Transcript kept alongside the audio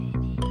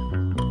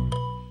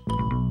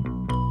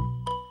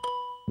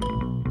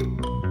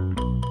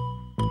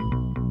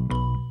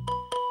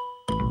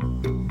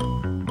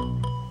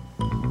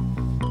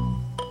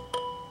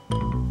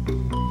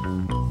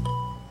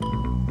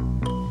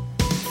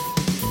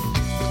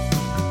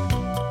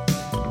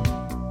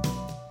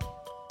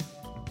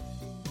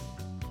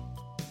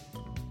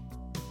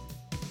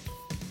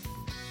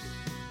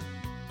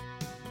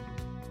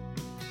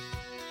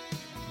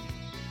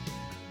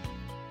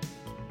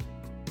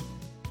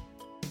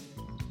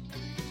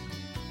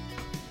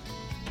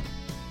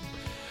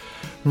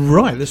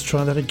Right, let's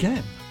try that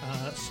again.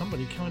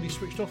 Somebody kindly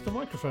switched off the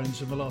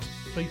microphones of the last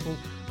people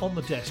on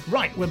the desk.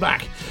 Right, we're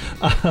back.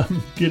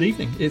 Good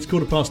evening. It's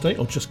 8:15,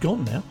 or just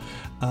gone now.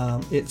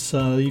 It's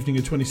the evening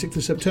of 26th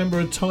of September,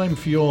 and time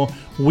for your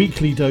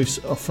weekly dose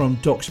from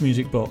Doc's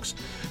Music Box.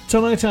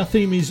 Tonight our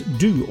theme is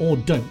Do or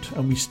Don't,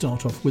 and we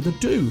start off with a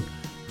do.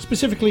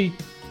 Specifically,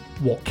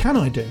 what can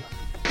I do?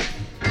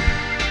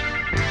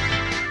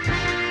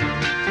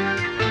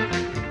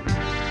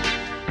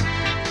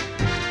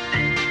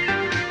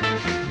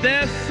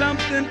 There's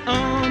something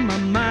on my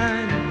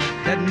mind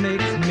that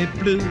makes me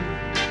blue.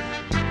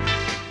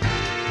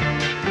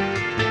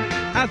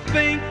 I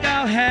think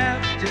I'll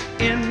have to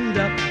end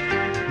up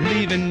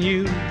leaving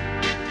you,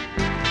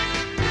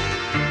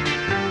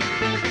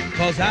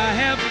 'cause I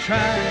have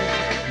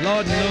tried,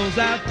 Lord knows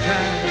I've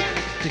tried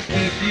to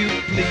keep you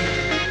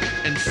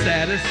pleased and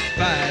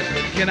satisfied.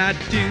 What can I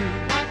do?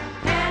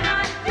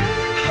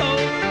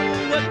 Oh,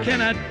 what can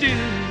I do?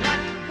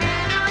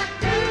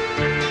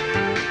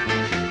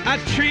 I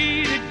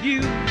treated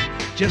you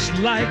just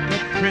like a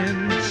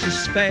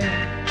princess fair.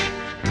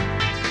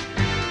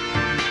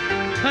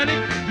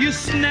 Honey, you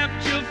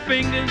snapped your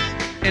fingers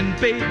and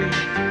baby,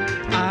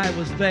 I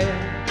was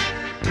there.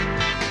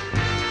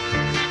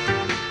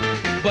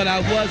 But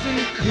I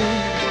wasn't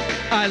cool,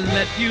 I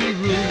let you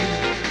rule.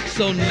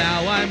 So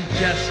now I'm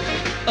just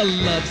a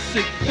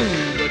lovesick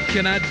fool. What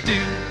can I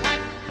do?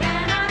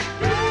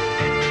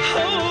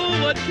 Oh,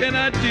 what can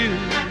I do?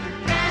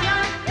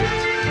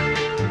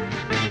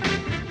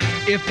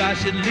 If I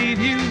should leave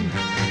you,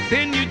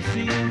 then you'd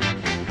see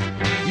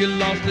you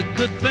lost a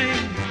good thing,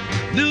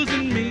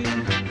 losing me.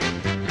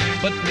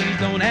 But please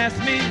don't ask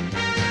me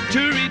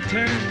to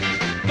return,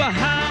 for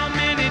how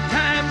many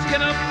times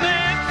can a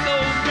man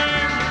so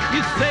burn?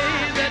 You say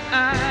that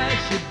I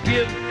should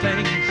give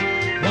things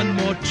one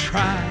more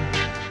try.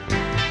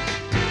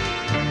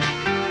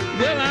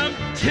 Well, I'm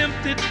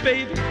tempted,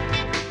 baby,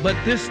 but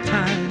this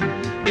time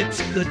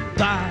it's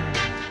goodbye.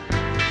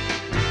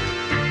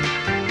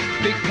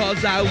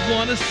 Because I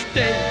wanna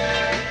stay,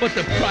 but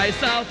the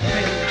price I'll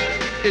pay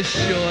is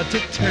sure to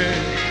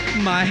turn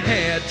my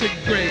hair to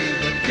gray.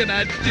 What can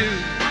I do?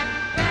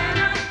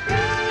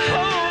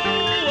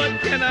 Oh,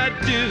 what can I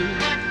do?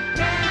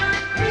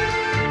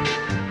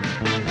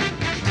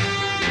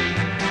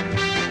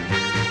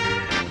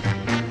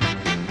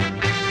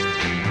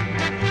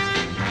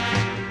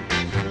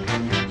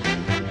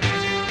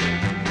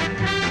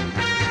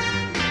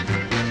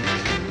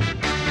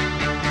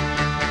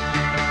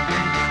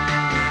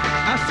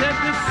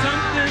 There's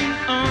something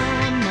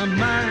on my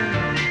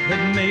mind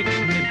that makes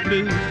me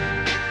blue.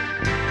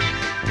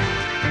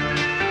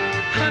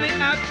 Honey, I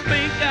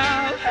think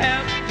I'll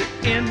have to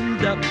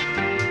end up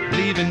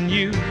leaving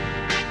you,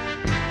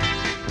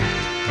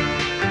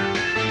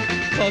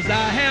 'cause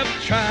I have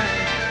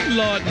tried,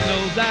 Lord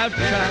knows I've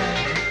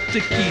tried to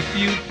keep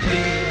you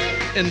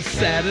pleased and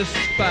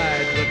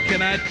satisfied. What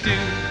can I do?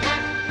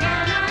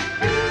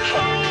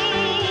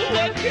 Oh,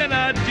 what can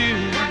I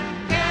do?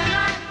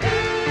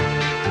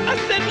 I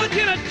said, what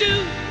can I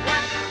do?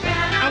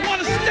 I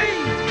want to stay,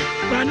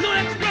 but I know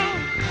that's wrong.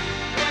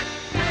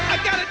 I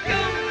gotta go.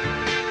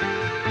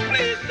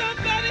 Please,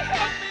 somebody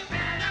help me.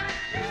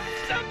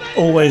 Somebody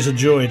Always a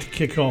joy to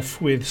kick off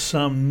with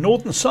some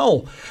Northern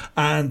Soul,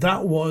 and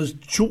that was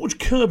George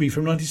Kirby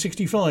from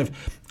 1965.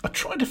 I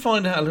tried to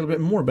find out a little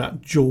bit more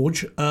about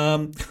George,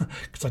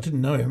 because I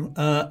didn't know him,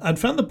 and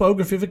found the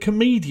biography of a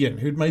comedian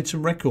who'd made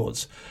some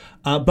records,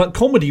 but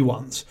comedy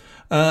ones.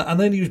 And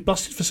then he was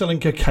busted for selling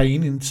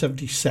cocaine in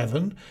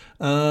 1977.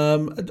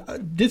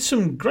 Did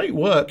some great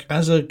work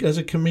as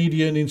a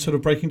comedian in sort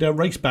of breaking down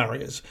race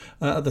barriers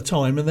at the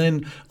time. And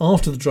then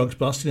after the drugs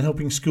bust, in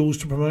helping schools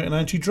to promote an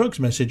anti-drugs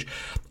message.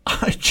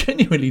 I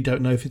genuinely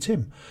don't know if it's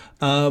him.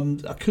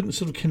 I couldn't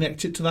sort of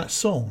connect it to that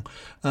song.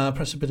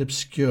 Perhaps a bit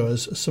obscure,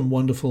 as some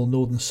wonderful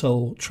Northern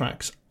Soul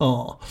tracks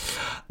are.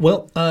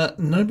 Well,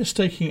 no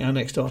mistaking our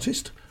next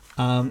artist.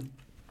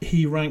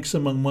 He ranks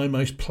among my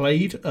most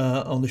played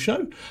on the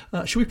show.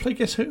 Should we play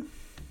Guess Who?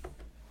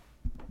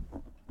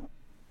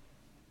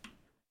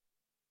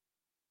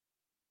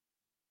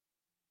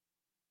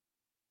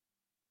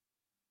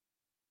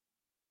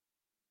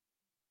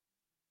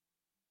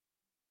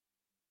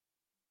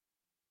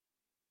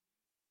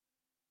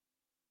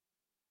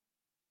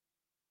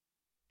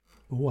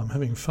 Oh, I'm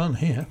having fun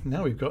here.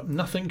 Now we've got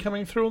nothing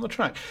coming through on the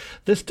track.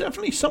 There's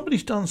definitely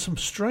somebody's done some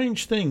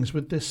strange things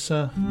with this.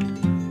 It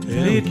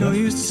ain't no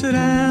use to sit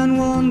and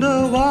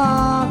wonder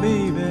why,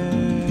 baby.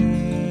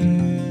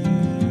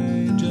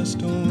 It just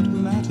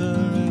don't matter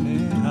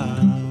anyhow.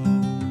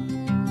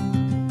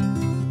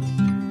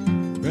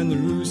 When the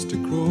rooster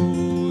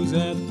crows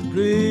at the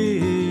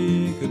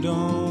break of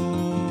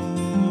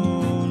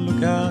dawn,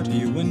 look out of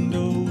your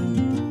window,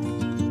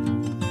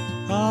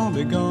 I'll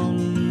be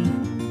gone.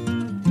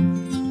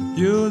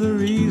 You're the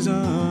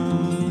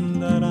reason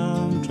that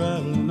I'm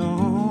traveling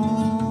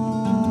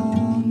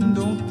on.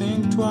 Don't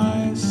think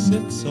twice,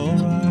 it's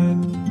alright.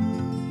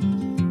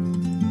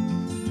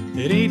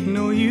 It ain't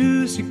no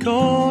use you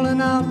calling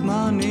out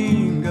my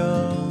name,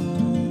 girl.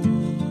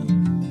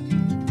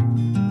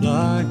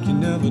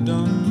 never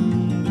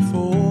done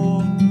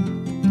before.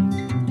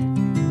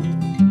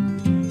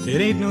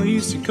 It ain't no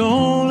use you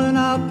calling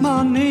out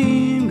my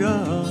name,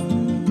 God.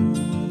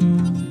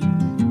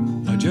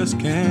 I just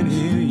can't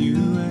hear you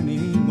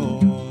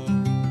anymore.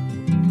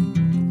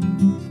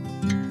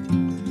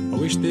 I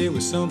wish there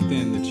was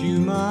something that you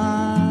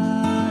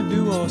might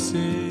do or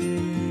say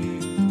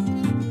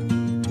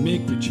to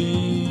make me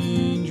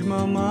change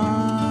my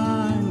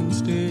mind and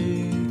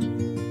stay.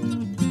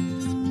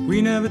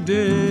 We never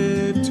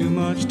did too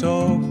much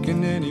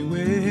talking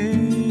anyway.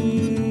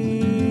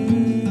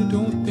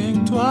 Don't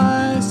think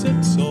twice,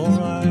 it's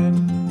alright.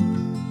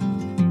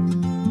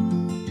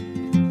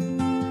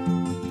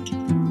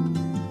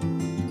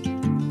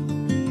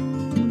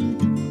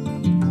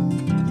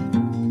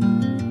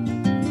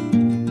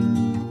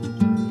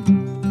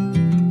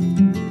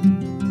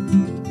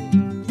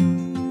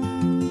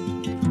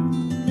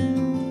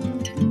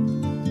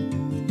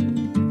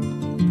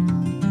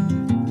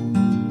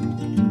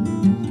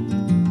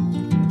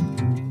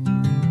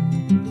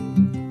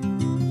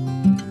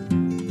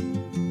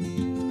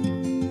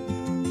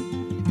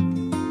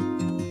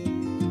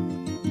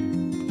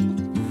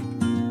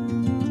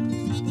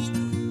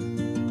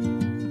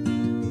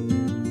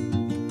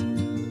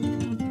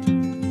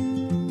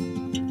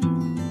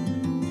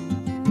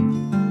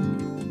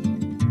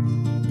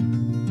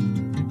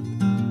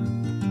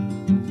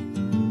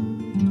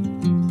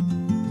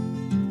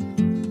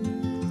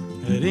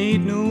 It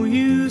ain't no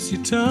use you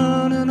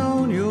turning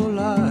on your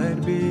light,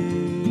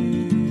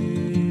 babe,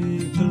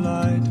 the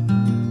light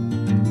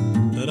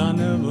that I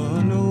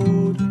never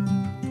knowed.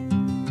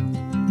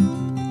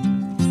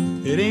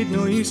 It ain't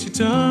no use you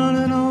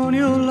turning on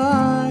your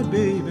light,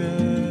 baby,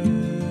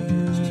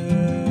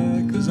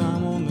 'cause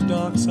I'm on the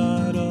dark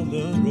side of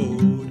the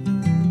road.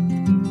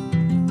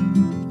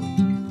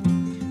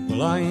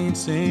 Well, I ain't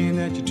saying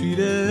that you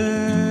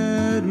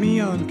treated me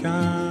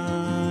unkind.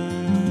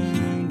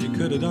 You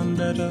could have done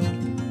better.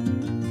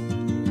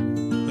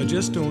 I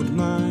just don't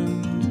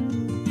mind.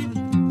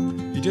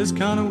 You just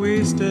kinda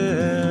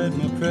wasted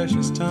my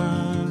precious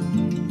time.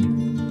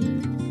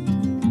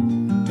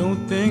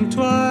 Don't think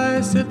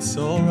twice, it's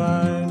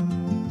alright.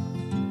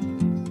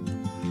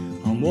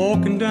 I'm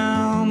walking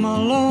down my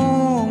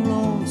long,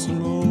 lonesome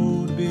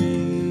road,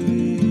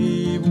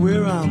 babe.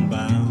 Where I'm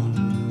bound,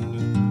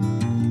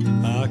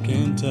 I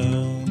can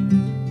tell.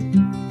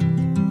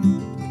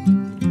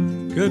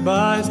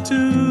 Goodbye's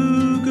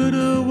too good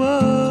a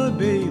word,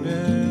 baby.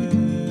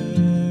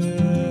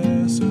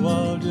 So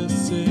I'll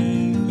just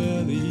say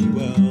fare thee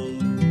well.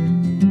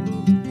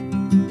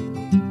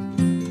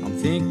 I'm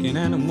thinking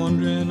and I'm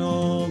wondering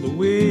all the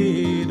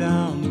way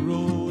down the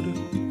road.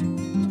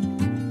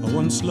 I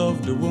once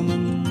loved a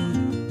woman,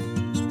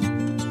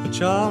 a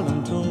child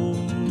untold.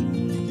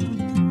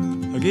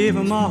 I gave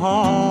her my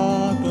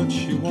heart, but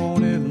she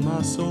wanted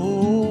my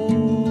soul.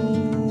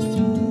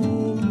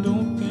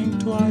 Don't think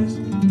twice.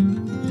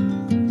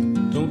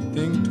 Don't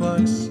think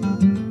twice.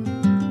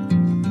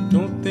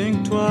 Don't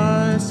think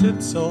twice,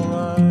 it's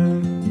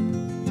alright.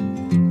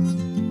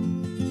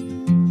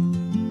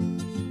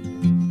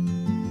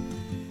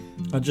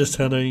 I just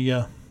had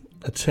a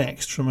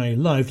text from a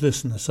live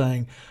listener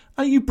saying,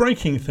 "Are you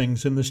breaking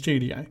things in the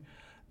studio?"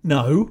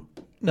 No.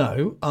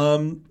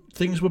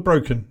 Things were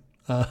broken.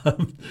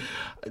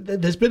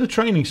 There's been a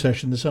training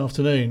session this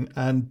afternoon,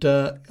 and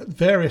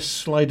various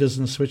sliders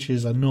and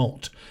switches are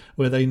not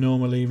where they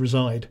normally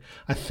reside.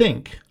 I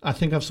think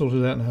I've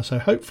sorted it out now, so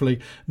hopefully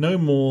no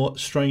more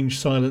strange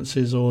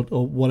silences or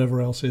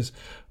whatever else is,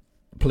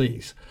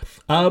 please.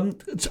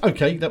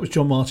 Okay, that was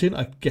John Martin.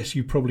 I guess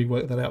you probably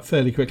worked that out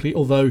fairly quickly,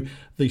 although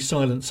the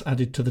silence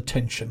added to the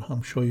tension.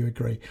 I'm sure you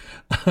agree.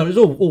 It was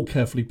all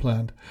carefully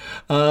planned.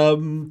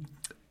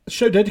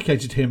 Show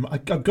dedicated to him.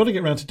 I've got to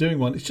get around to doing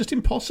one. It's just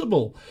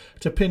impossible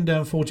to pin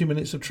down 40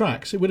 minutes of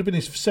tracks. It would have been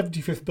his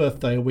 75th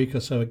birthday a week or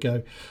so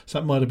ago, so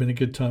that might have been a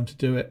good time to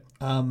do it.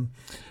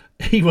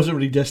 He wasn't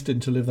really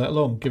destined to live that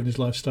long, given his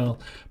lifestyle.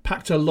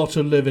 Packed a lot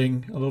of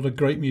living, a lot of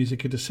great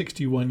music into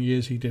 61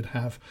 years he did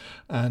have,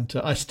 and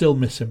I still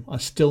miss him. I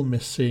still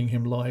miss seeing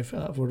him live.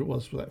 What it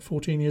was that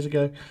 14 years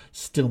ago?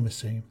 Still miss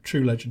seeing him.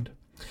 True legend.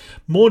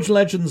 More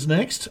legends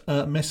next.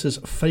 Messrs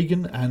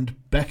Fagan and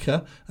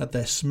Becker at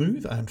their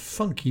smooth and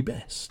funky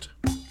best.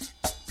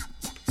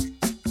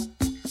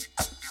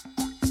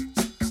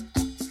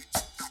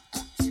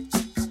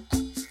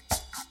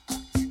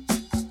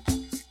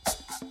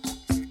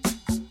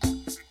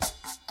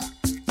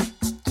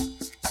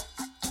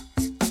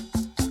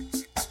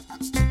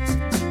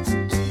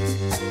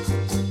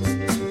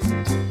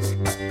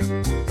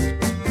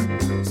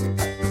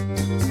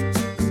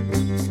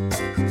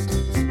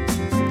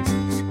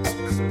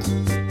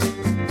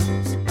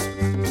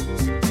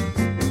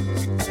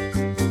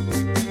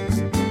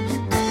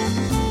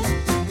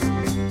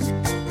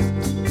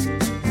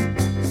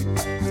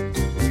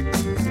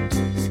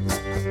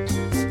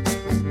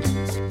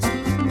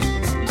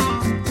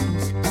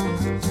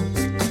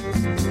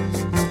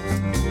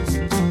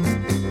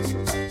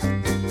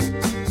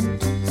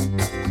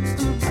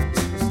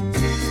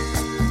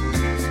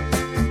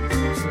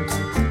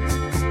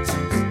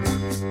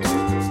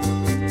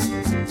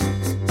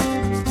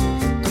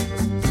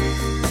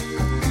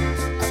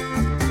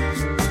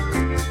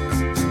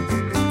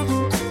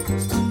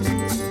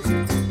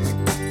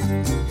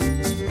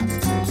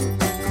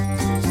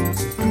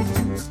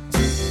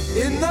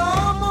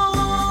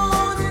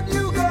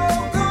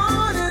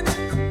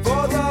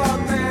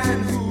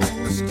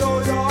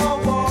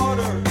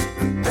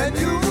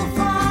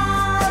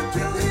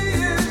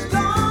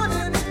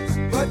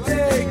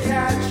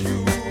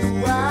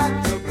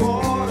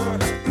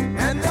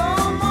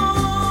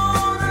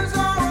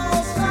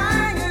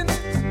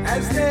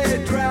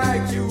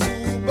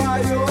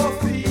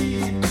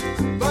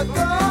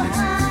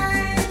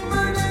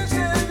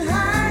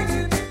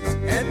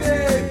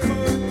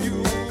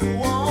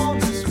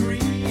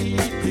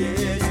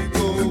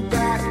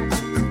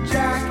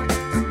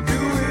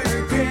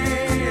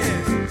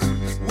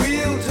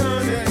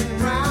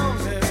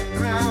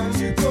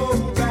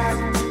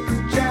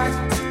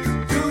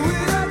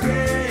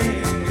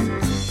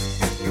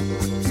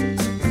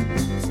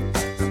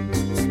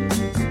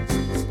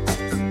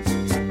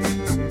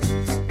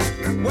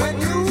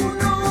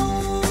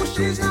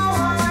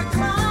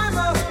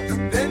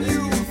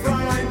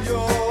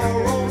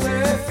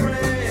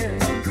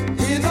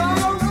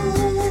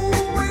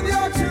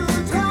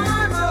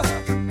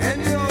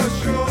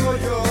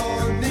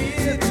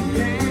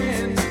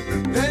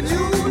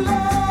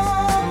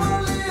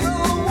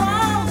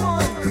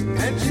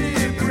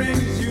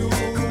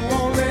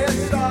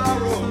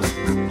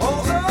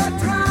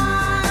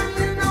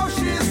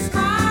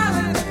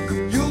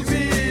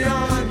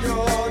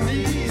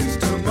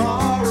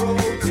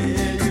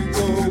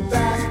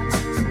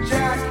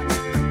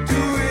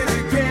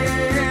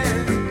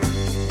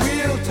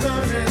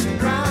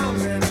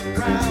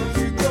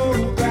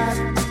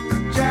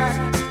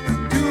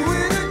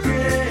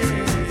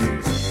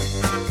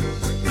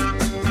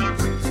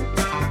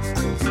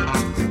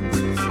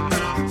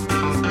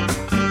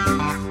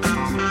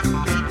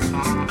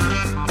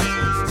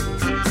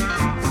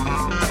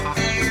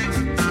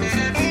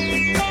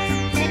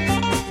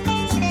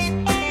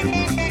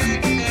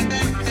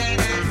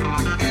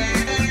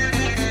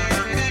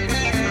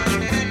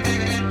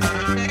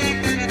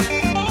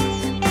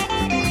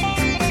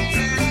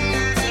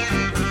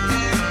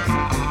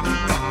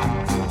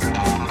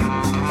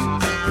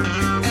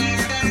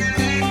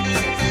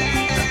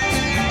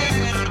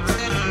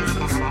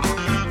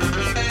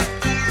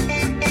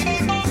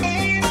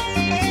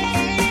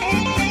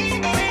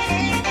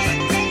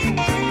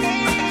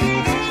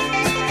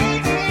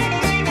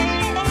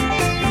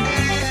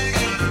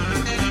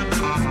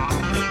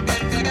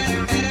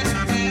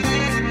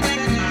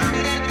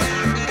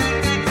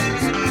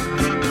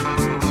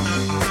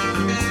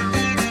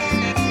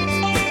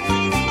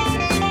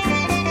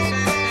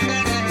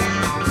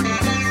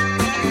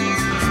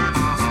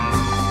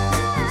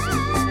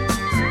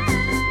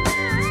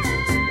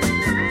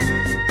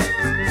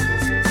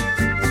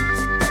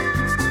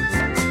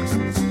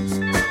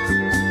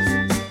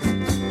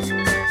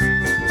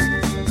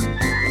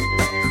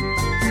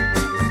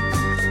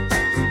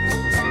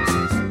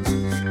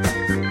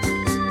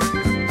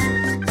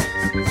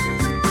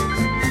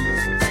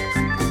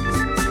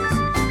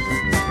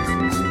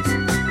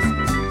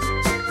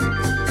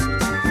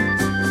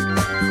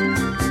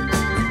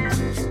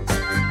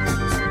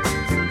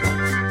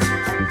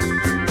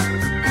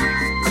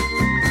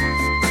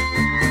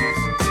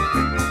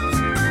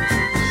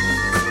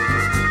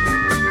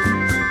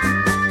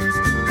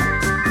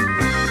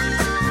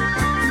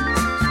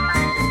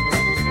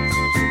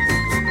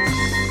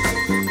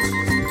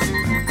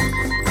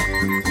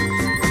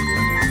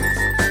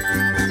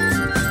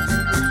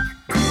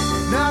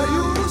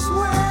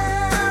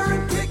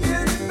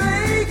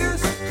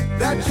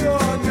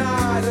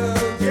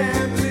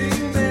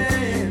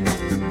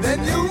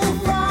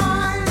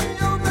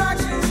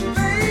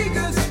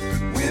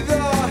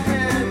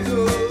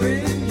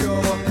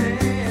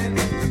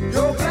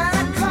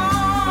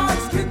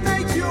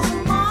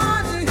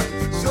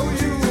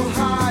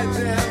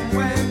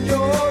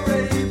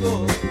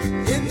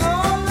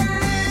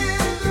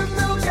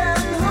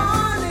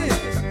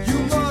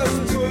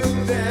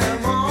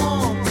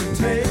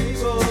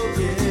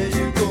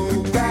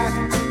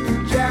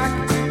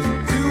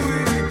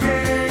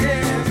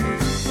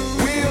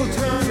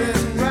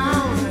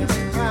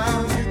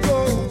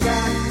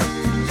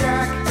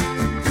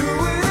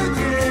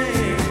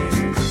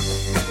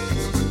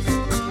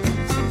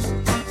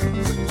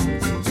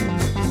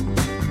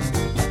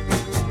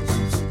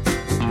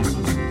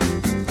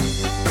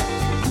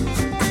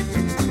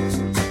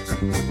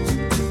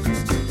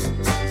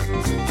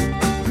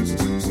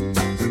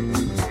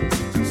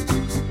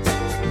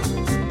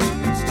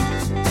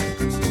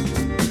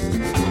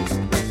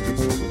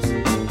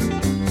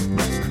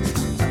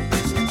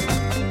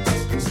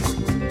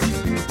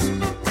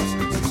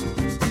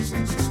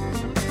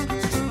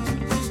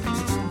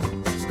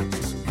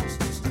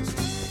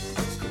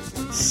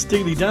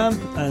 Steely Dan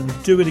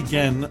and Do It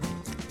Again.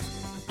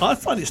 I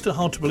find it still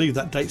hard to believe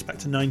that dates back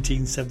to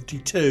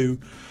 1972.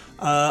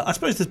 I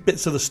suppose there's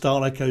bits of the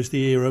style echoes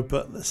the era,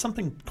 but there's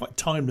something quite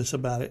timeless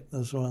about it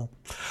as well.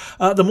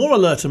 The more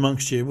alert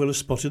amongst you will have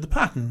spotted the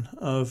pattern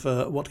of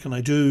what can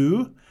I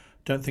do,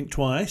 don't think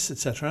twice,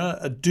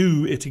 etc.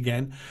 Do it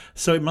again.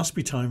 So it must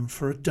be time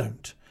for a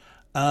don't.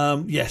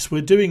 Yes,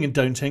 we're doing a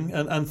don'ting,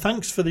 and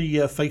thanks for the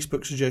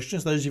Facebook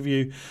suggestions, those of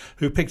you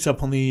who picked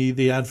up on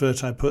the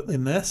advert I put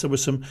in there. So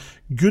with some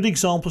good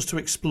examples to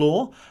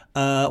explore,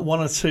 one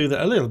or two that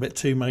are a little bit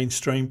too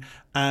mainstream,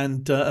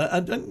 and you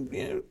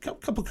know, a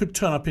couple could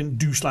turn up in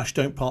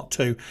do/don't part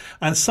 2,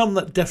 and some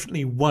that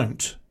definitely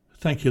won't.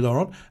 Thank you,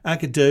 Lauren.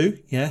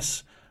 Agadoo,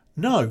 yes.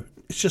 No,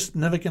 it's just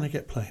never going to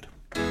get played.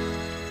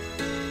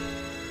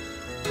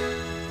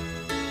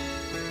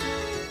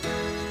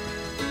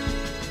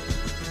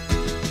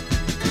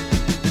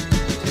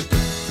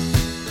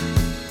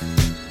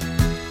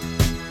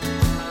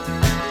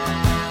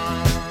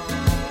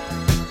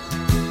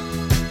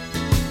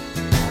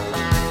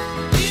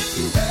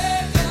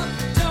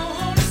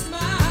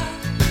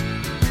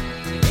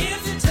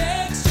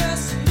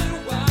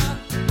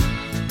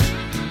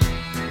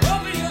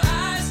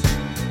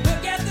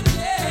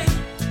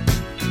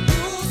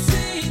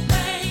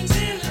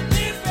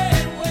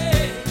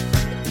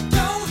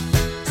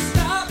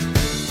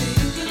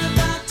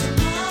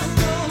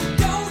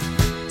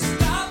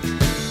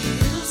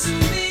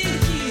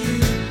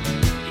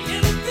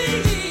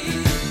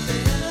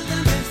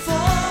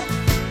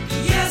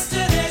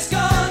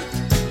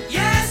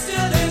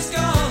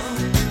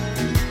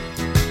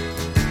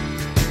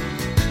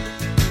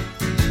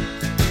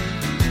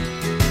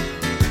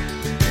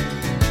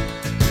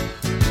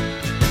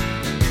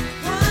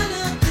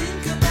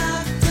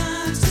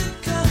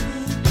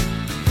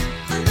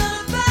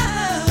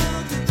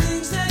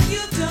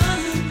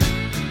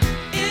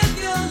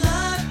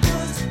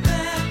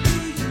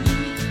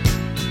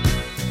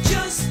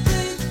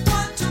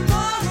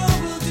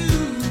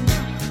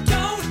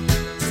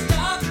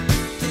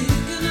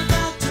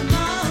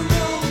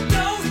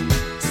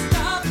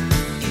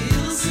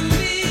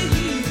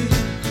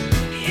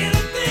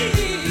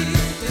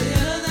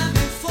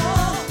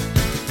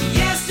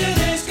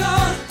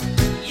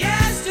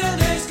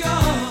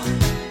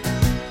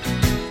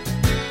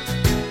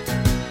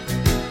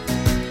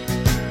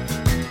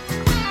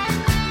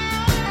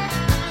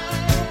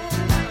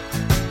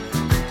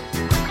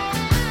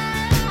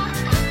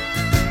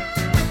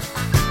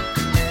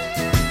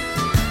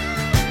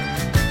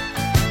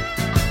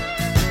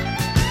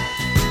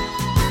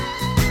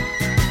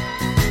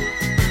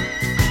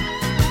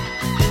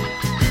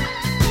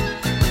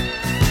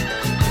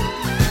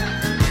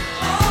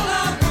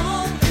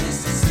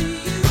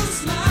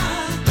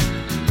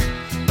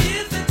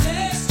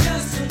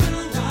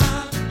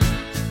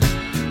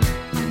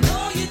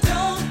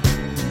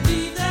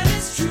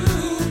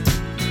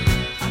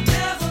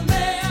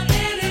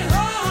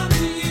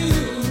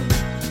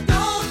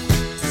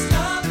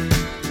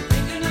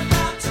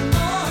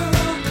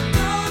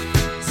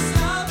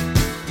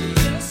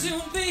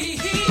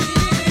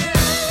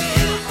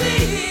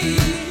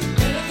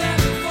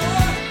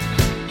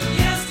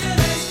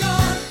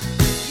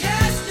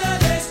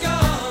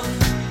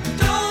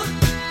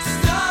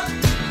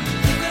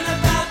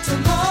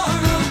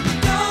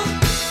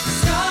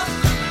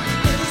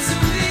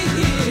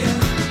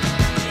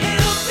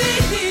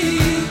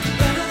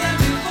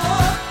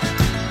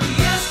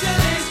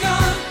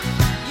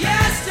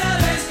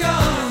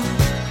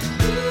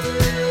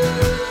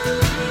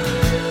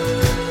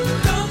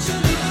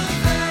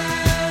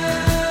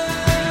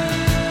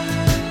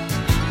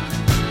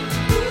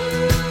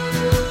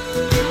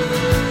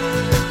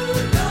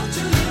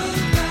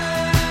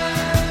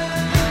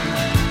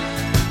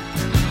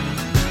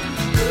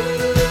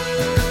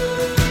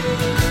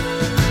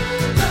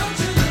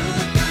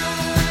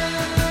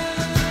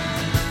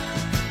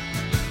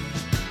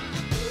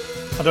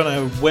 I don't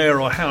know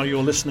where or how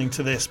you're listening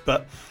to this,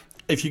 but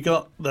if you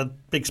got the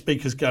big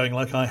speakers going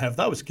like I have,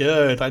 that was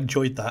good. I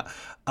enjoyed that.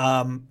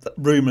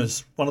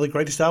 Rumours, one of the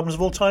greatest albums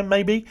of all time,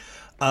 maybe.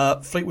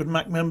 Fleetwood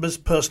Mac members,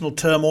 personal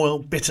turmoil,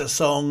 bitter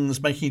songs,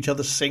 making each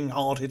other sing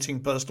hard-hitting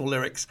personal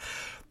lyrics.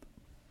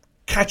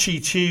 Catchy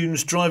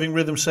tunes, driving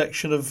rhythm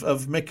section of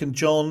Mick and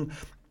John.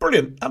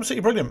 Brilliant,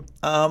 absolutely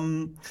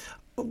brilliant.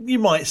 You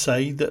might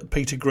say that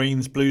Peter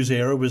Green's blues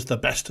era was the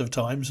best of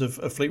times of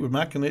Fleetwood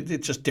Mac, and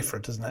it's just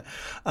different, isn't it?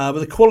 But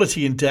the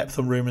quality and depth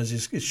on Rumours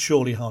is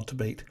surely hard to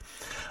beat.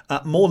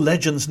 More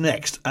legends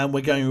next, and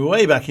we're going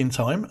way back in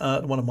time.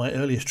 One of my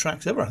earliest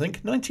tracks ever, I think,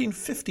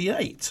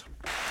 1958.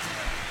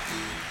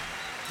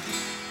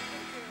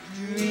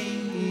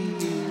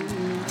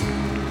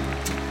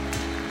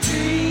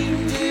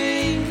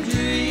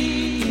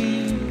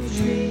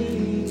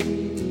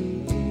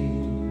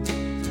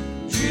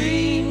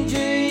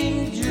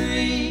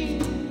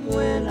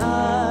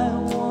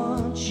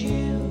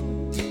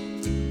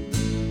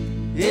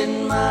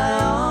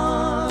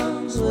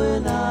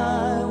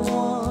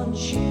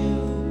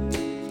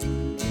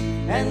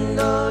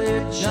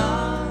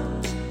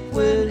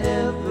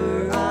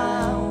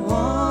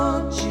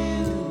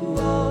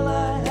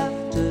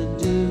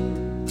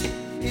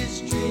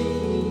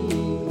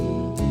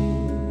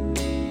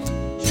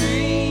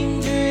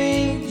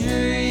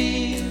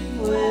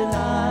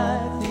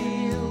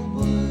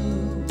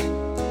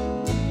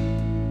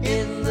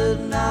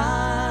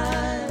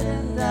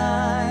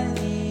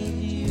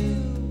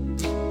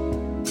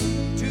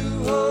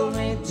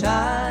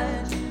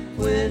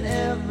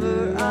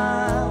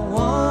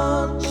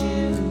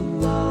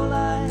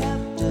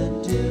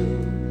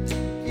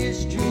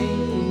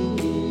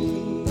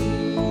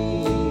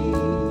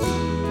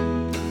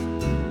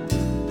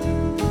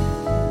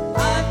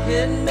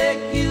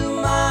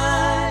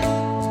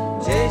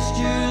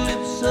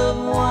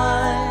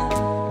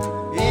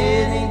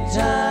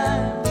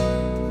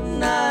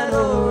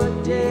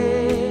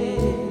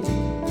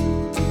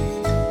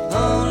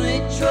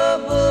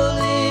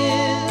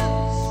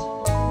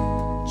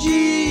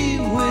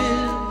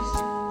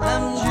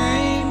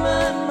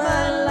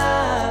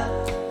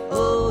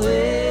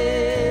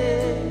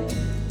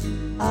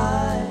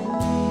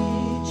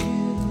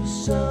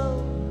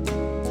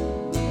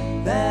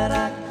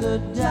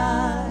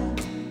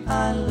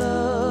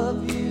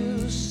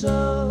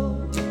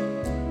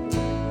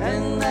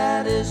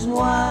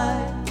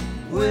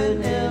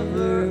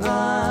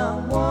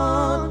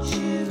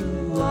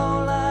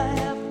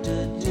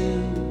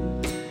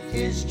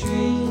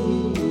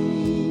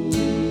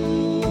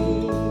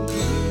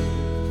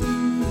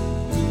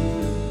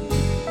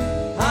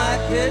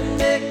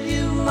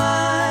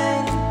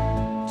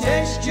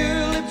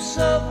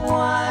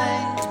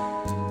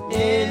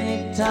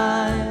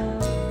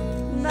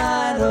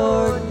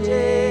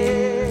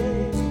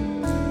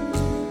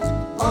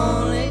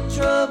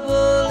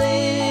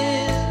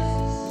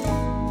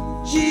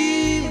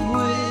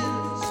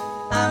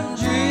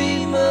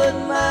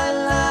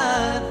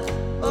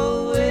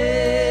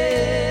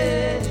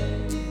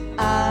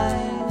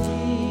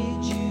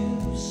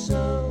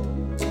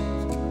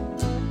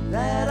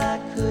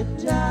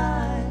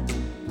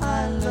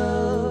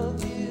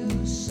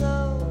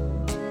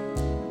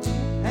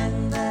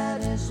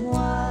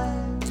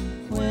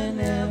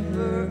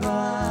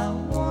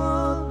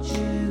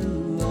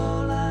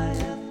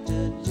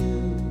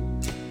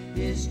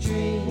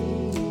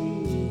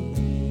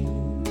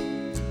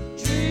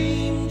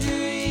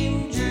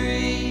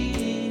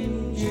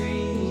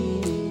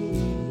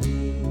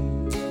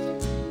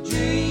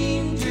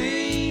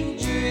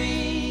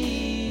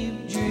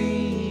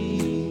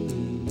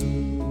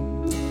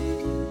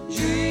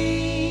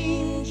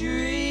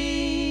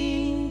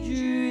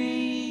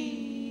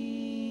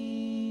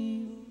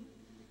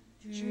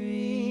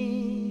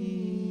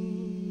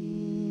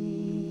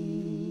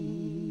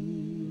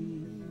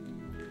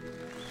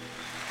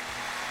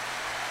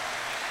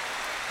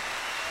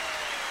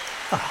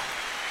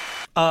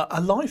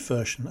 A live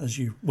version, as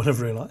you would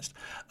have realised.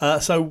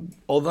 So,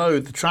 although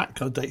the track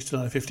dates to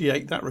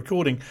 1958, that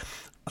recording,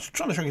 I was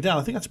trying to track it down,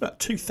 I think that's about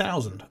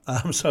 2000,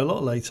 so a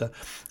lot later.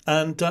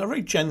 And a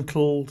very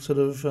gentle, sort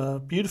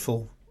of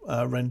beautiful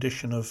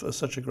rendition of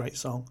such a great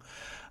song.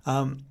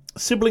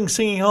 Sibling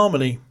singing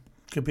harmony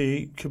could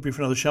be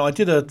for another show. I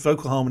did a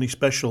vocal harmony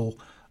special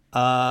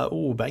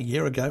about a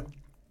year ago.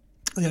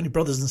 The only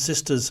brothers and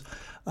sisters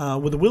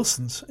were the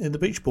Wilsons in the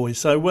Beach Boys,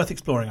 so worth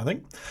exploring, I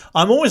think.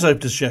 I'm always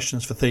open to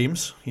suggestions for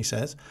themes, he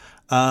says.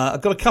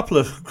 I've got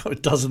a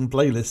dozen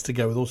playlists to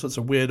go with all sorts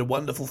of weird and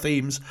wonderful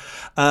themes.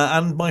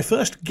 And my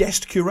first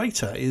guest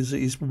curator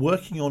is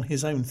working on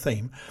his own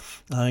theme.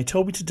 He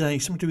told me today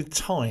something to do with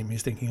time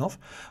he's thinking of.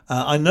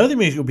 I know the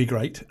music will be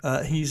great.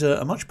 He's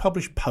a much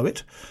published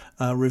poet,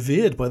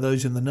 revered by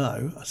those in the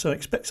know, so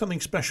expect something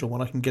special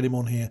when I can get him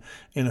on here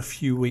in a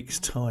few weeks'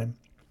 time.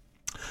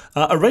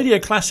 A radio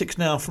classics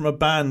now from a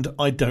band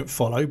I don't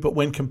follow, but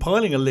when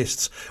compiling a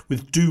list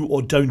with do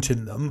or don't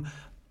in them,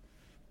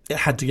 it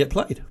had to get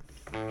played.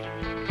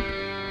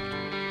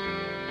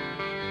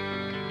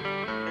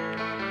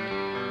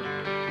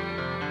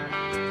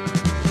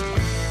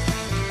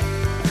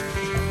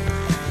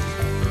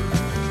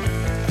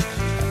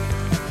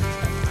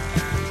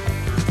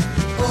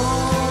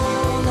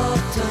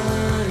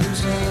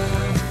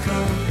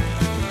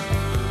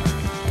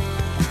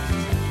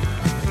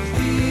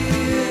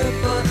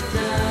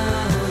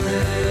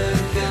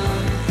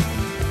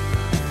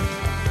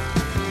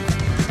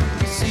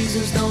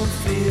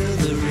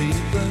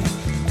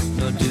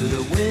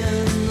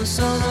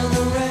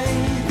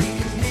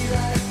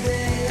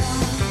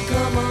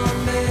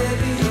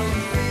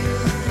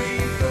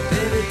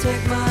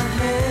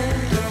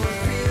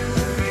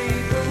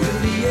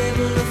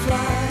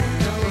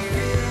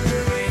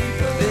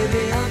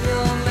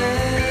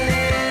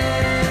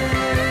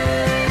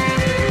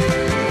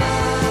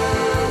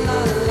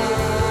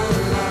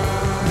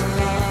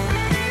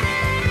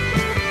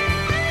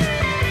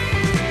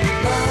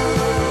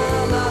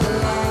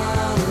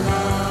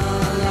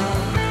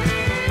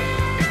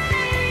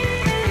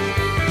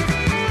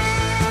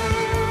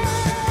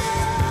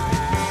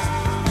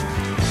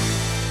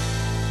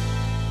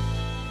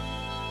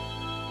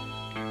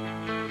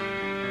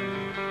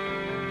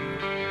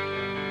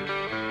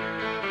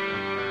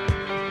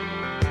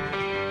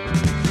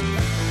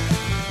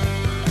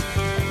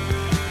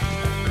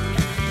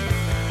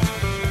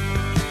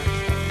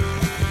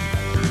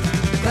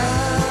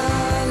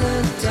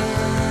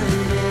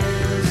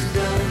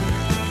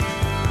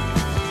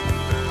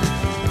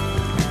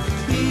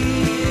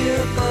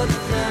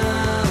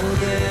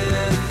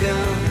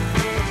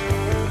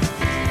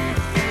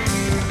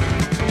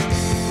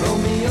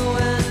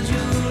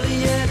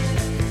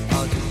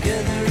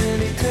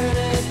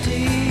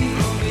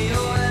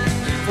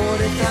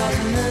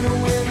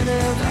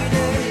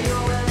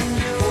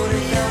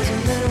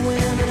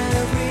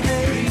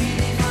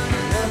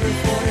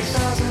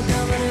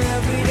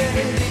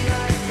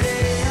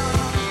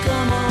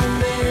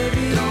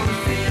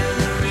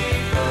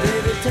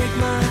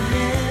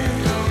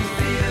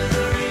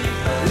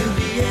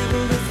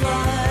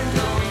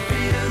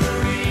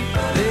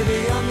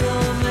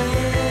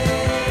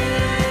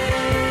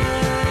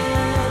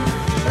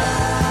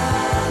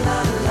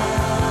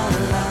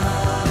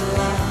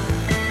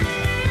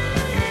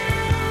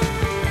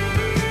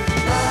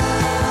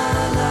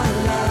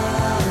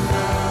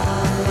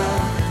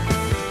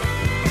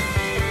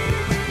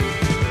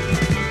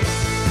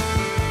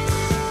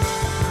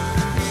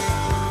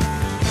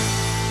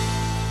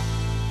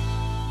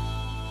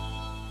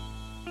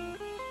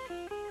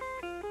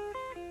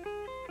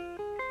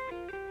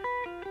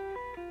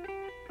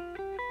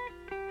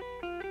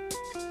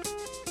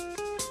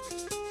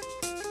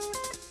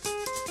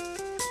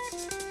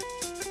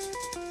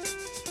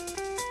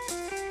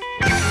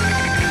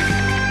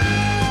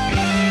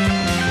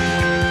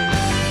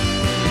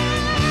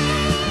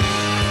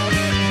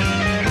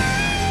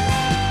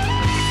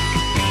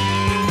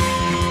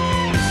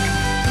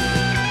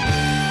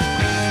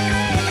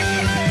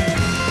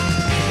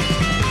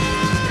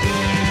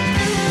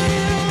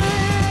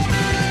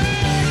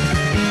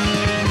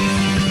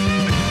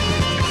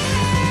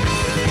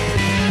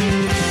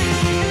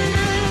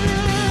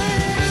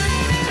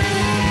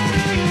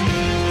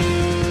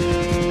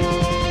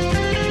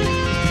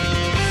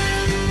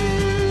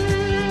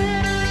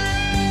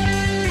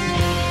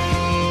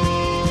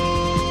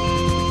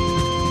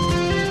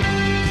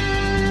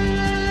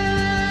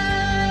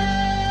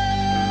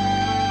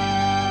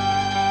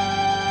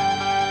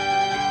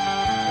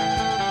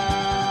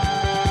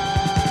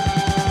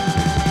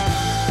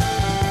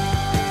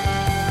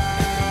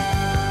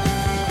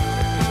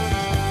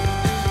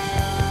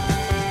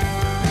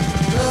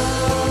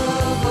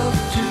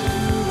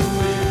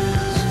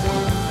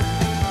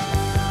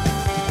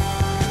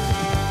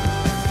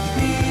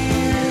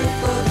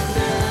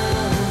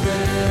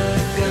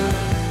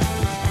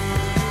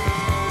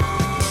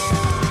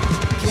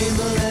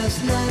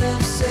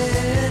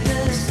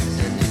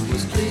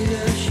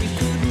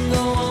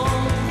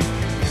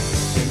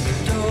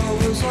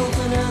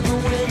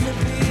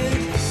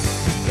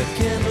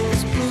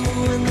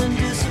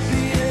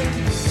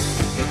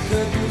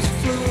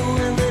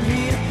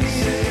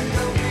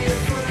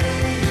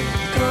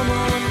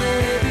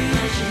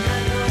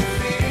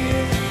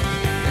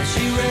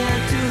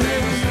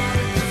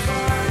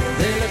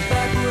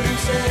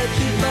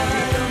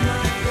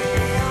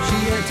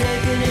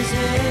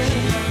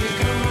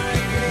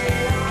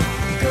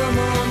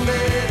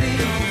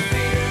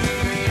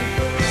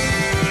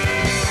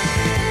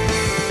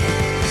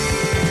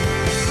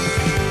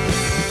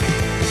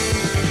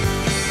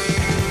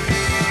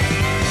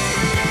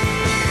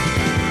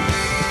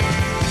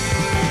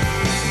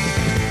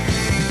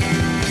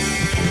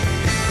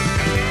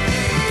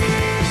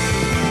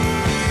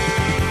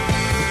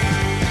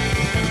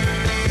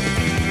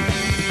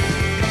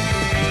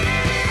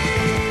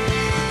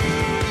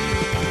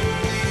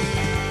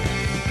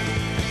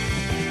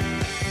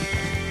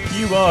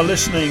 You are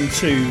listening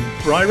to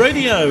Bry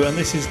Radio, and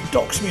this is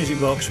Doc's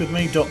Music Box with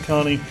me, Doc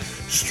Carney,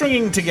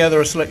 stringing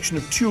together a selection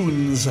of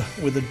tunes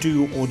with a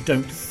do or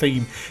don't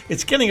theme.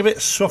 It's getting a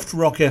bit soft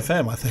rock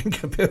FM, I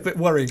think, a bit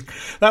worrying.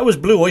 That was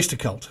Blue Oyster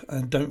Cult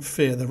and Don't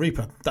Fear the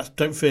Reaper. That's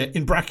Don't Fear,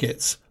 in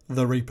brackets,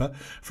 the Reaper,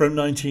 from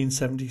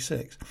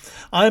 1976.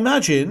 I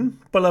imagine,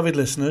 beloved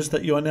listeners,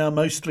 that you are now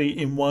mostly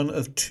in one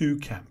of two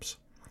camps.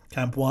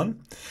 Camp 1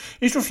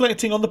 is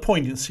reflecting on the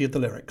poignancy of the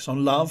lyrics,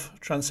 on love,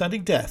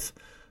 transcending death,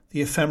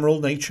 the ephemeral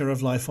nature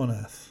of life on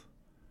earth.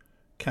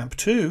 Camp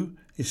 2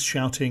 is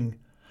shouting,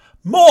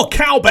 "More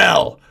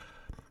cowbell!"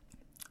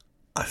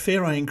 I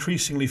fear I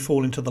increasingly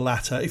fall into the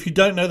latter. If you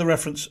don't know the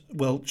reference,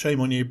 well,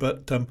 shame on you,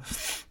 but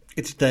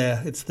it's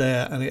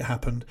there, and it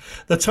happened.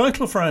 The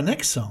title for our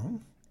next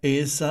song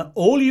is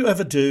All You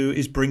Ever Do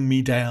Is Bring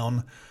Me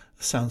Down.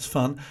 Sounds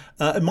fun.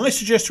 It might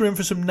suggest you're in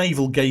for some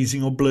navel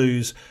gazing or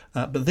blues,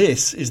 but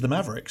this is the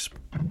Mavericks.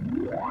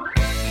 Yeah.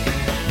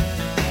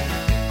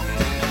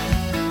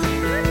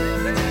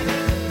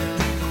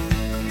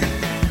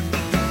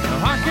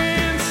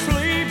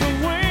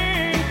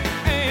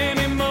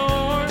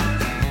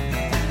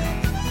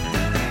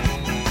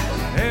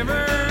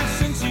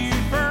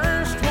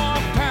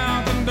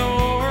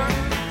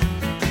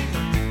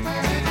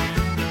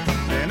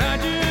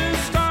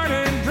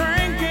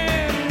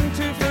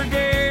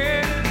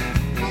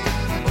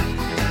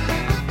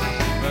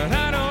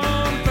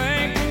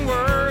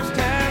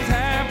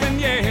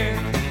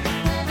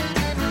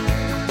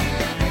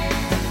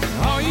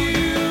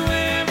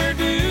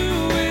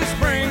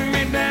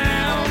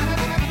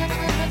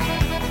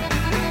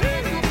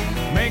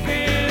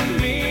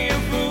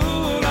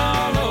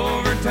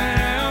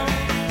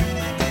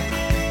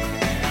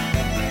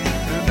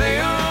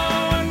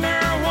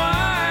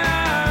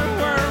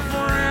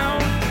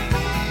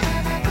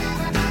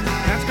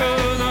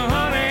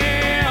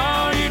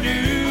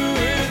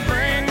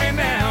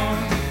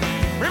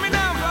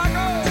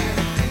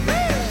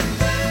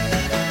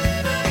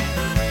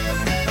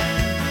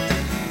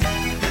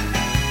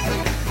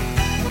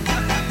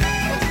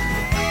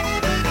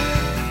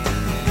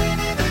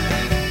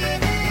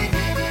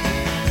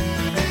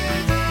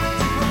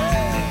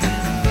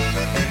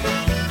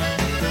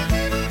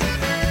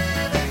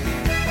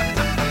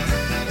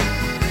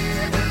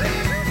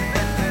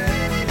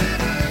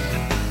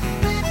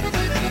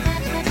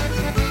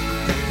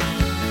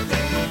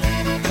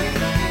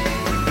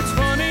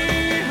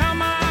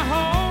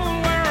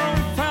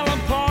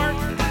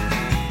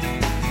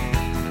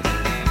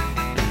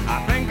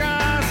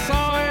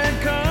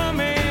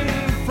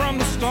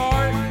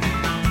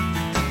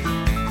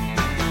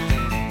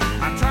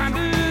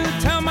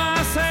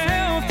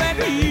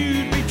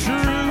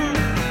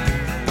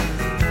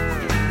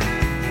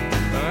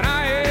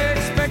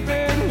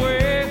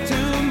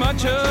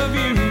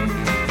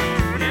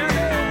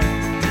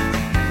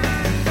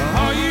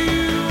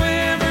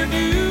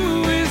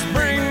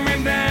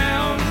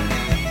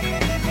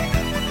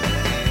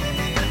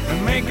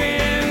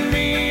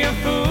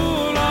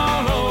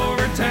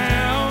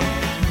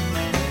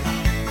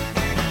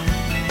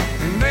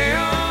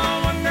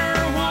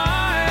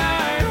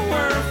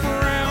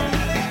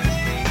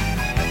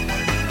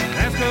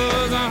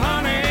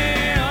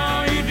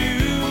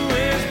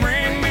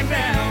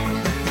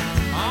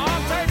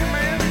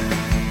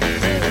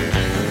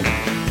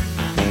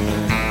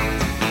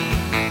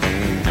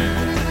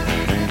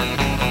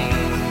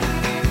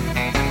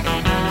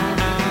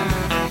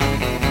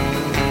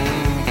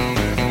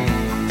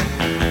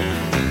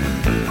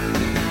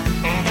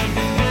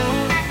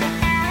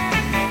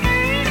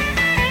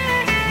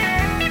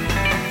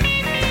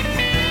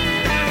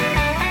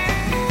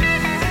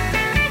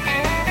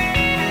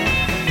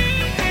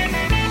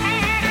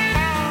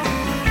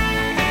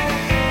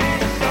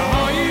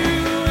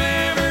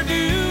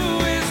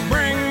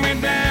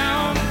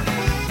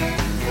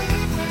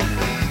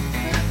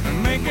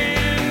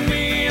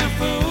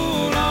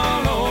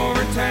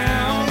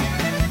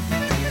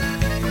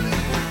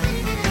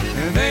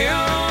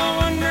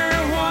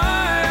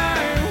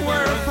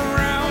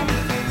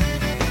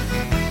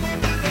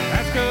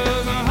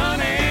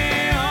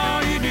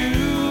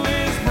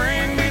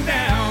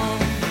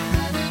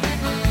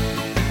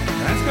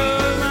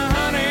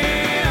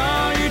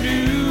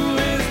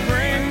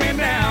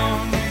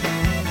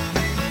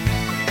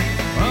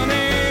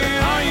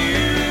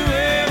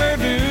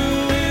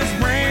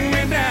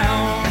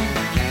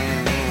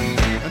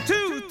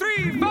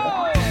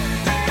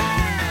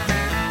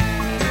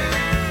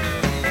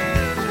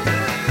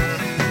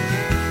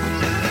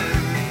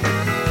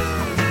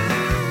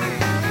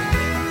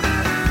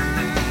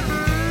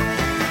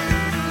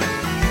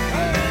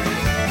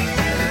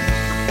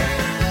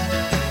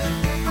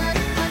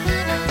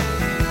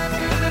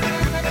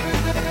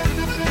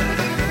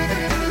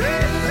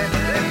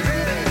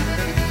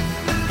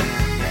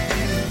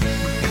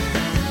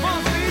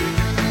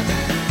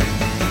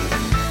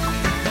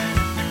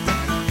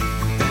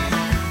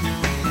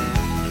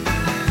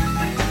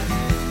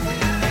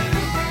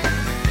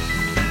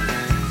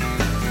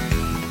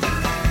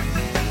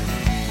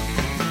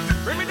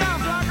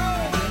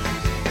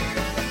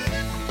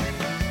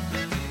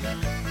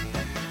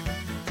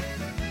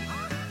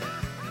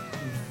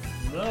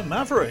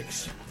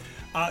 Mavericks.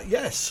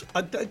 Yes,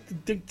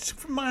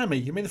 from Miami.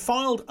 You mean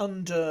filed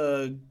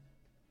under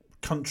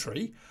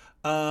country,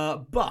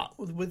 but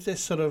with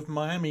this sort of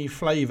Miami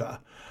flavour.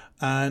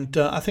 And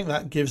I think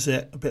that gives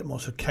it a bit more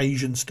sort of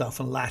Cajun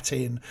stuff and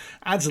Latin.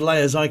 Adds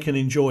layers I can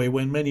enjoy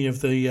when many of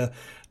the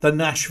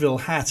Nashville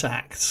hat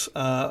acts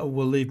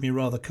will leave me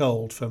rather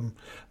cold from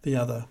the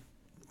other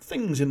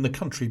things in the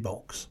country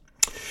box.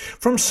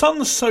 From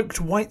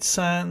sun-soaked white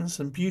sands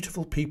and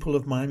beautiful people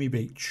of Miami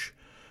Beach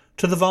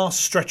to the vast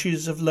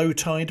stretches of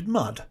low-tide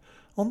mud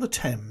on the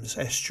Thames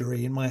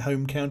estuary in my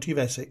home county of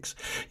Essex.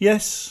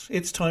 Yes,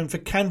 it's time for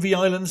Canvey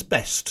Island's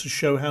best to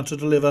show how to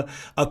deliver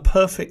a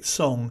perfect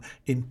song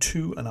in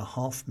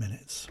 2.5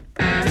 minutes.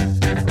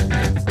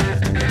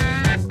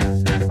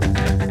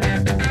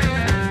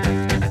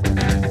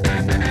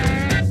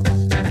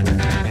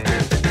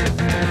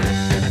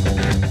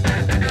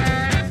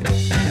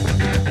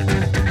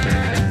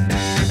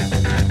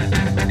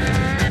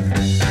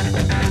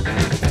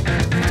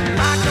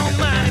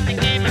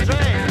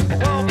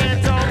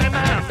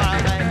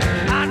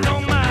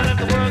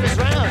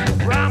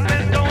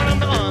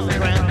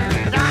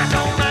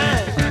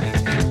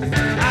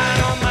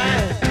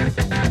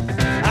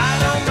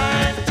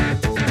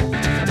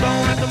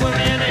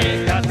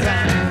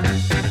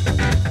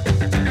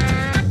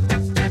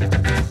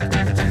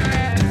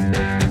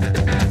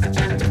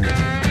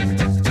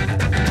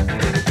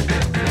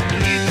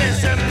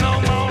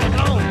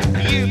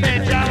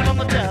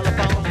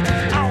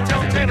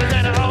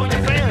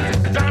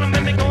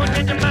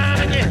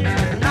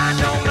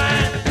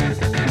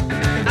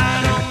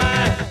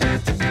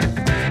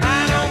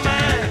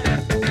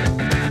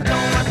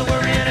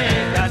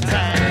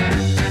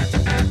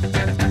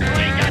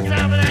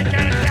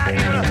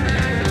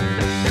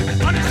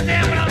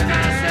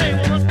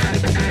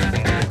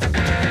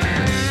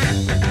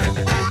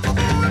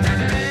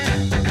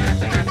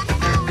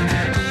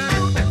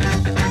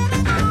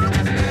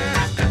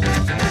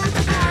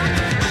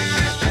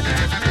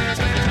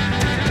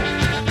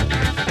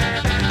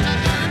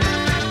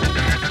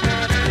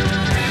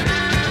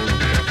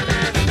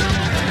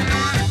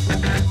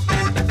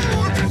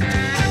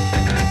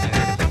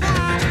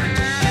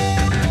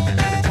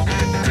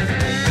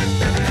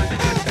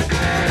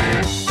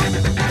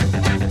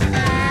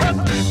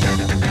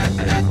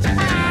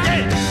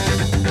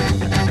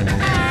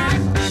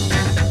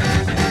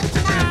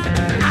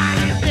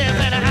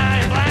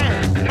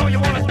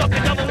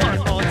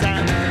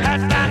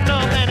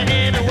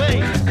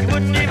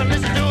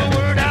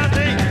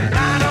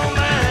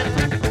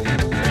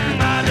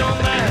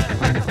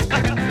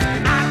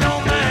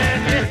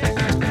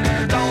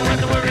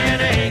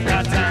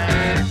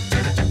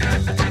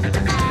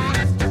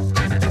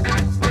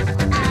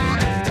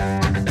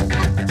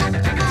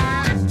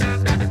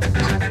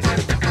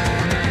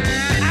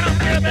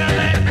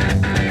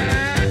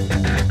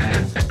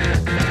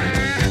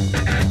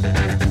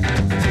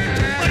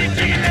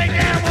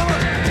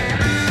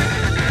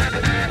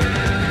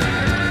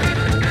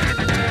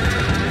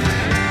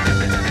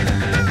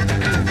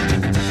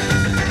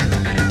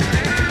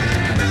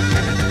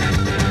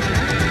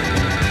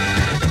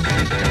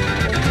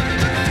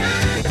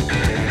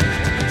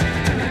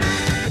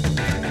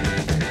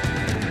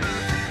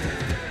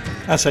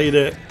 That's how you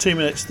do it. 2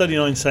 minutes,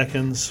 39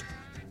 seconds,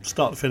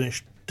 start to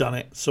finish, done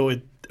it,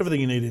 sorted, everything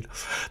you needed.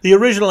 The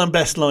original and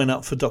best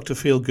lineup for Dr.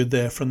 Feelgood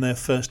there from their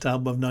first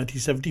album of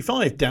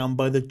 1975, Down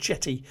by the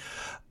Jetty.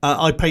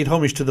 I paid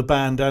homage to the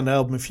band and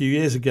album a few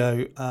years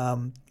ago,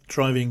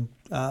 driving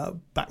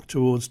back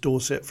towards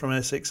Dorset from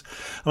Essex.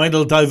 I made a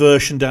little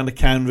diversion down to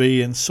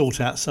Canvey and sought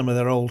out some of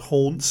their old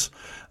haunts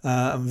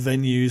and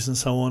venues and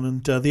so on.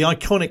 And the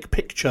iconic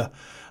picture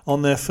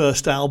on their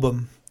first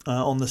album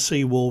on the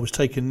seawall was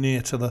taken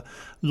near to the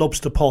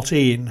Lobster Pot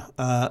Inn.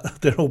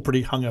 They're all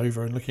pretty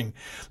hungover and looking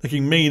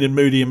mean and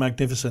moody and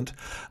magnificent.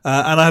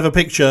 And I have a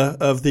picture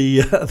of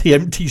the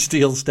empty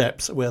steel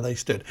steps where they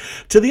stood.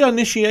 To the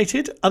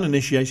uninitiated,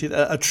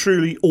 a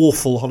truly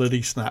awful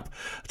holiday snap.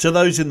 To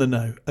those in the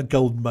know, a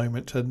golden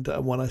moment and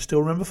one I still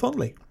remember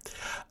fondly.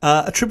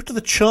 A trip to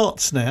the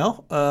charts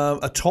now.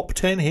 A top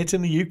 10 hit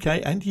in the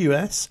UK and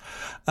US.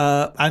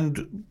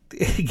 And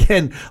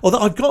again, although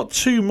I've got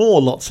two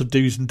more lots of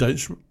do's and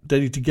don'ts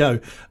ready to go,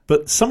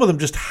 but some of them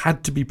just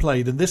had to be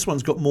played, and this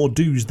one's got more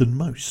do's than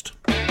most.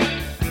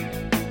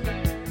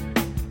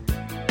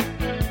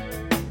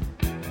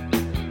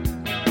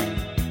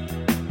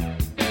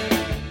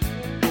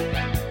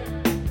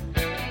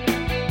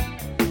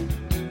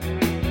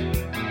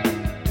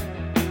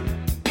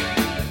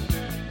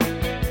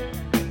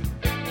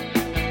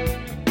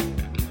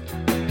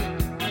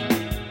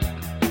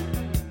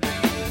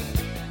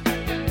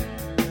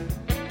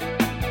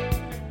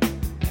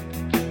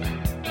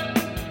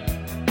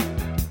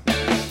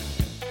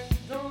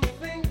 Don't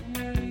think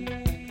me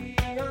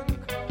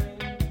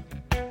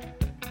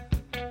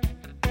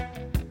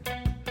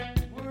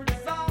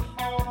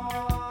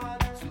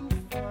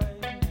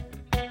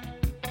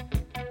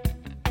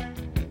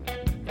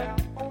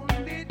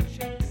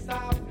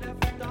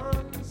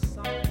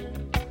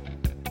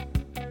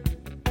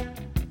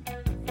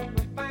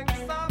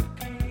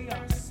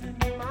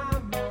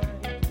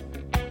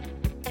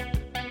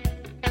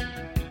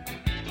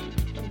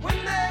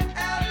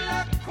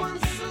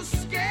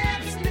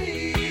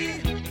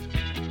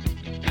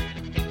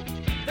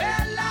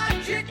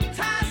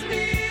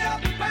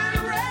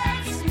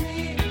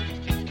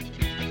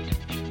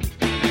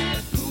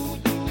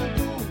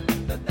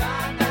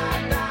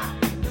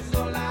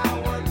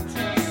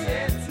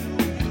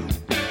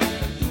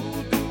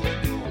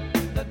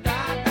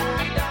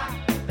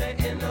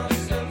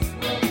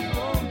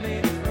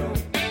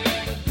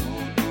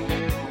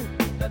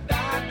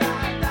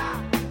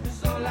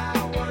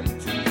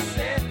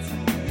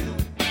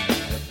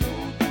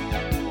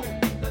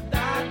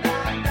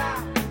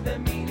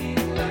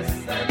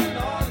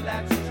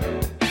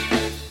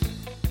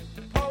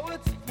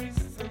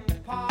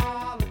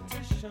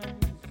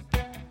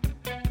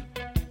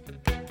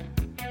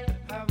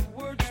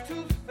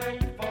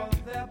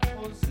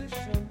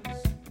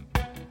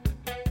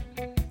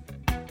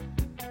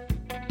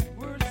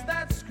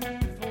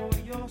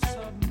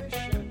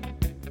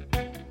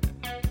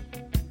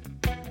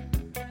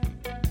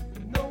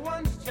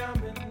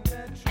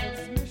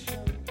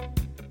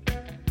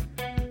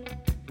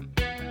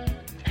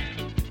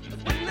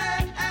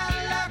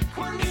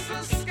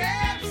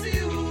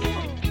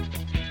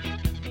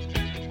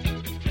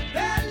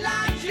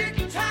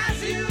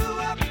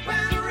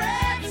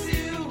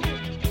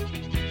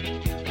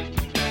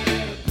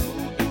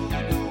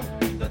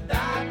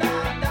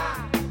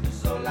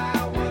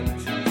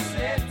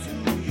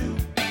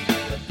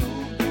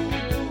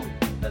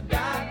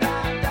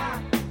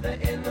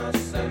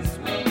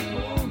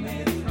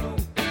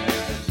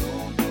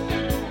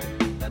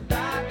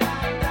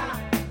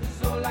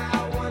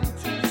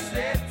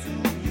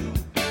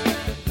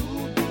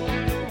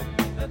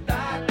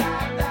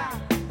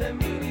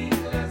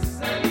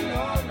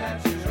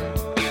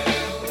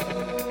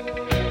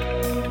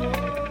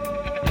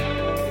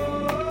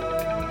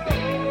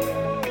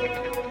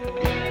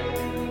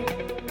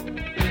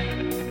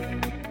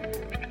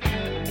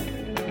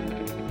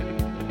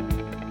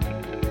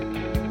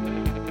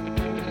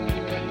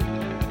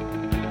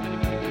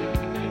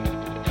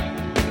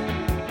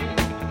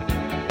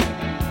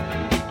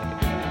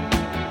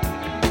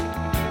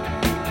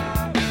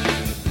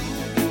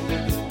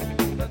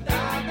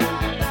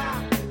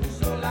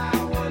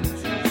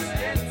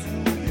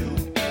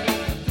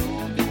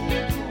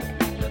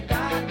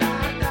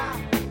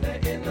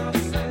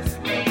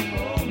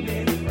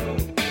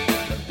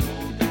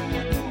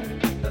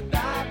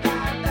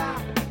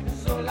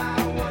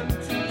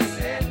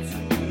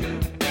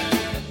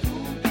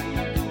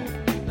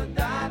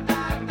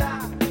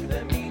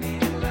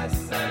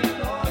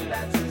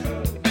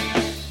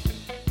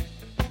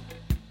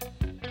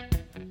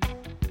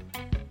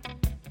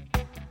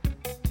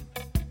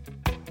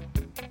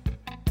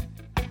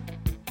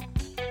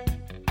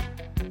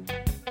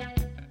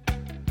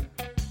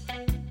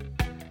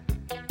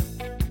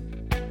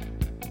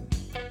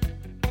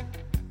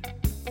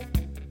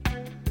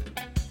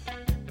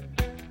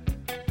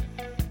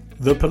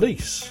The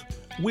Police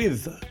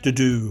with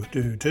Do-Do,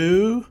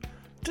 Do-Do,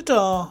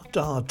 Da-Da,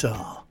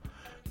 Da-Da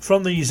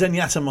from the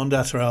Zenyatta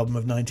Mondatta album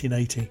of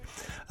 1980.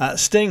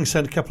 Sting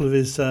sent a couple of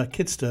his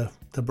kids to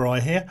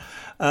Bry here,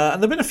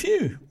 and there have been a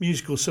few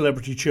musical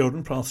celebrity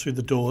children pass through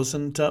the doors,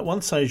 and at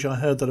one stage I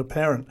heard that a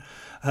parent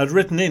had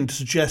written in to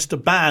suggest a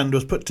band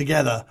was put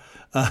together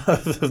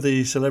of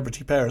the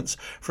celebrity parents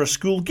for a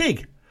school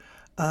gig.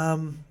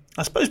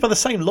 I suppose by the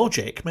same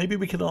logic, maybe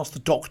we could ask the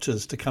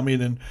doctors to come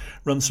in and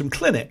run some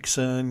clinics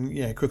and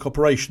quick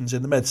operations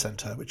in the med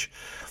centre, which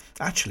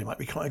actually might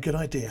be quite a good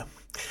idea.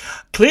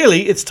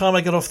 Clearly, it's time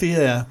I got off the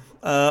air.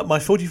 My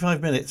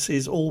 45 minutes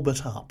is all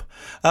but up.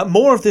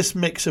 More of this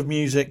mix of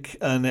music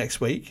next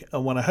week,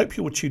 when I hope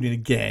you will tune in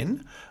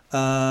again.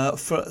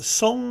 For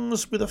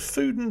songs with a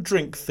food and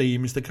drink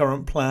theme is the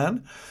current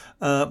plan.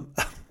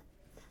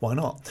 Why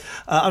not?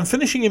 I'm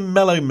finishing in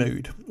mellow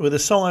mood with a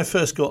song I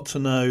first got to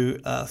know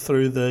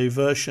through the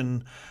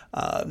version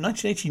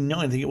 1989,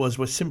 I think it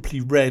was Simply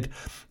Red.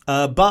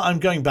 But I'm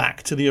going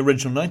back to the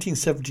original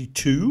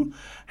 1972,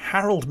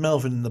 Harold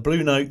Melvin and the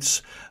Blue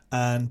Notes,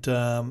 and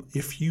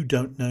If You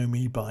Don't Know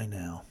Me By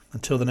Now.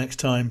 Until the next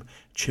time,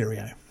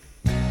 cheerio.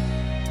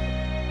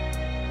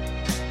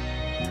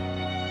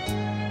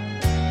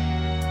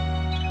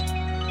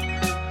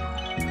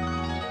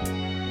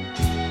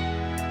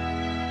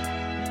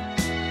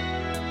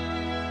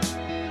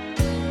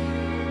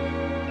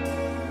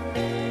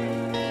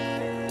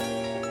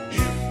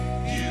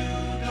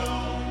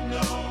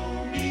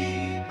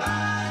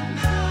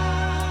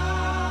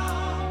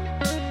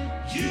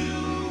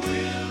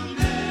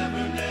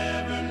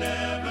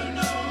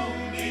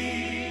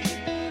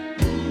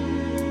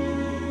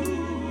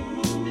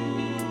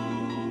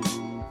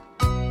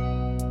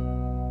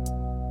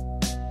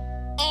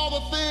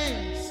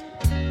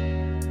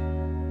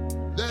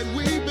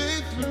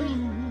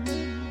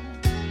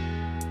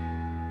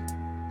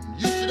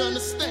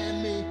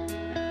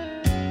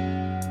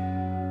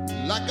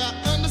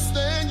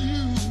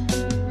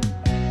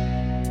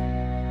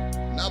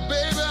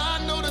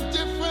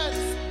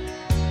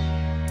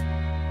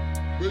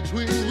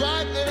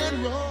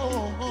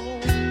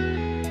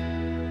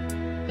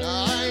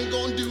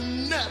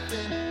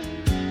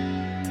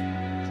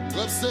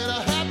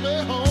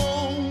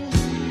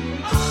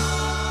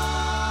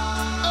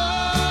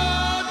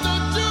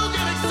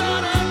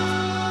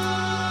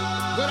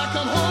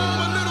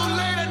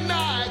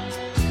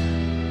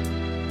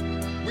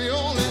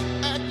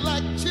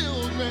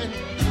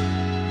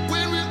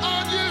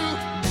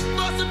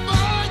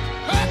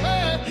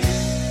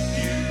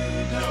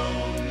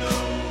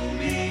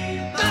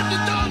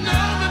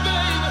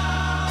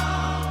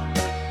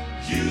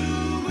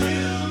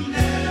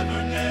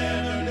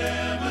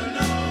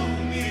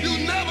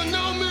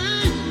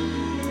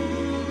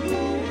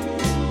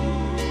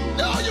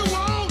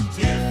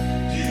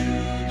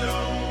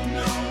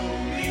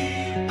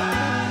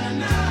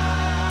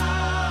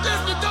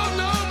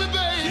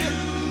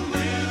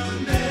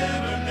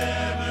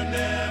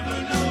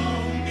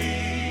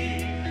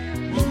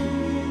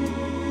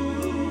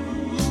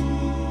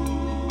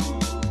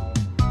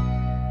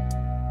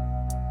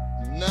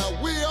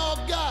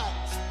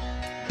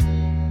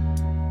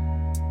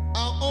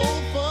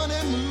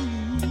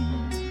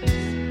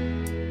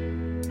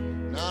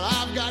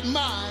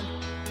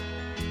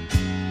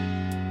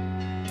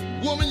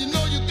 Woman, you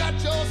know you got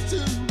yours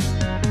too.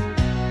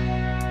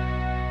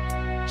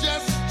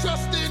 Just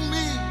trust in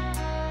me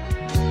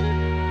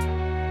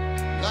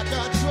like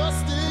I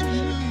trust in you.